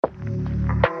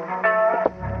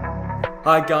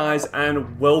Hi guys,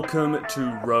 and welcome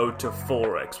to Road to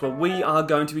Forex, where we are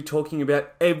going to be talking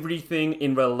about everything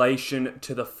in relation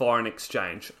to the foreign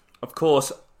exchange. Of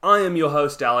course, I am your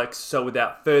host Alex, so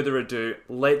without further ado,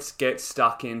 let's get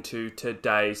stuck into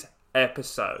today's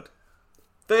episode.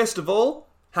 First of all,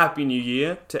 Happy New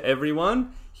Year to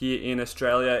everyone here in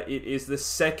Australia. It is the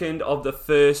 2nd of the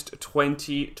 1st,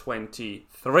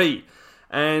 2023,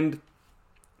 and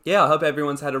yeah, I hope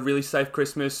everyone's had a really safe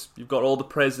Christmas. You've got all the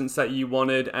presents that you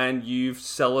wanted and you've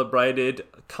celebrated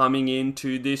coming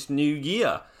into this new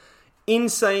year. In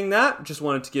saying that, just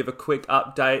wanted to give a quick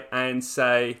update and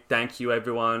say thank you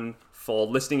everyone for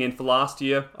listening in for last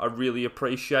year. I really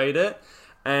appreciate it.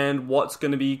 And what's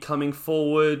going to be coming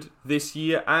forward this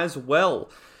year as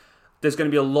well. There's going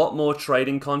to be a lot more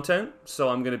trading content, so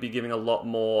I'm going to be giving a lot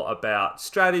more about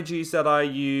strategies that I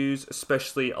use,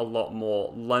 especially a lot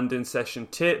more London session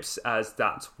tips, as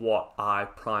that's what I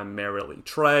primarily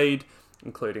trade,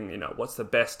 including, what's the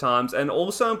best times. And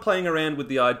also I'm playing around with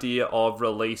the idea of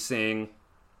releasing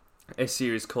a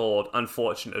series called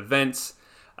Unfortunate Events.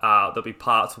 There'll be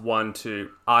parts 1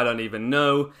 to I don't even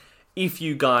know. If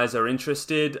you guys are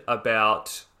interested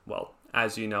about,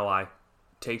 as you know, I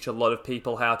teach a lot of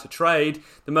people how to trade.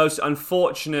 The most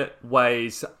unfortunate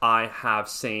ways I have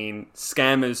seen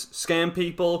scammers scam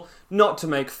people, not to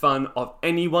make fun of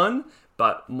anyone,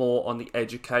 but more on the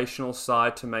educational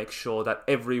side to make sure that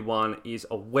everyone is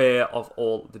aware of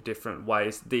all the different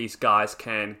ways these guys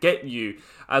can get you,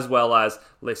 as well as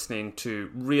listening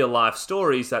to real life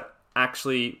stories that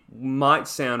actually might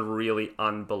sound really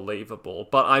unbelievable.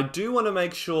 But I do want to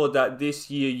make sure that this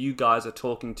year you guys are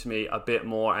talking to me a bit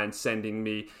more and sending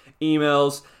me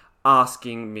emails,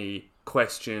 asking me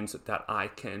questions that I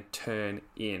can turn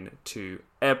into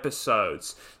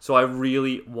episodes. So I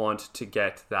really want to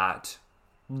get that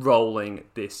rolling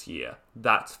this year,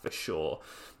 that's for sure.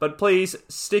 But please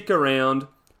stick around.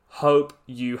 Hope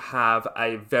you have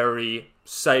a very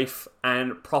safe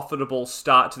and profitable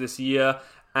start to this year.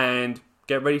 And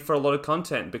get ready for a lot of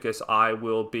content because I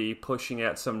will be pushing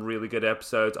out some really good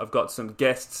episodes. I've got some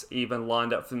guests even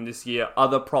lined up from this year,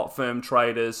 other prop firm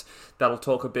traders that'll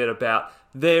talk a bit about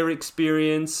their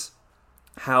experience,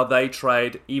 how they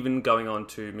trade, even going on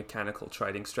to mechanical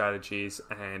trading strategies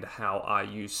and how I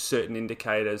use certain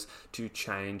indicators to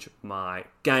change my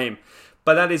game.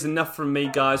 But that is enough from me,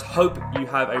 guys. Hope you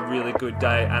have a really good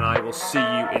day and I will see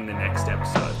you in the next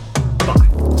episode.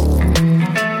 Bye.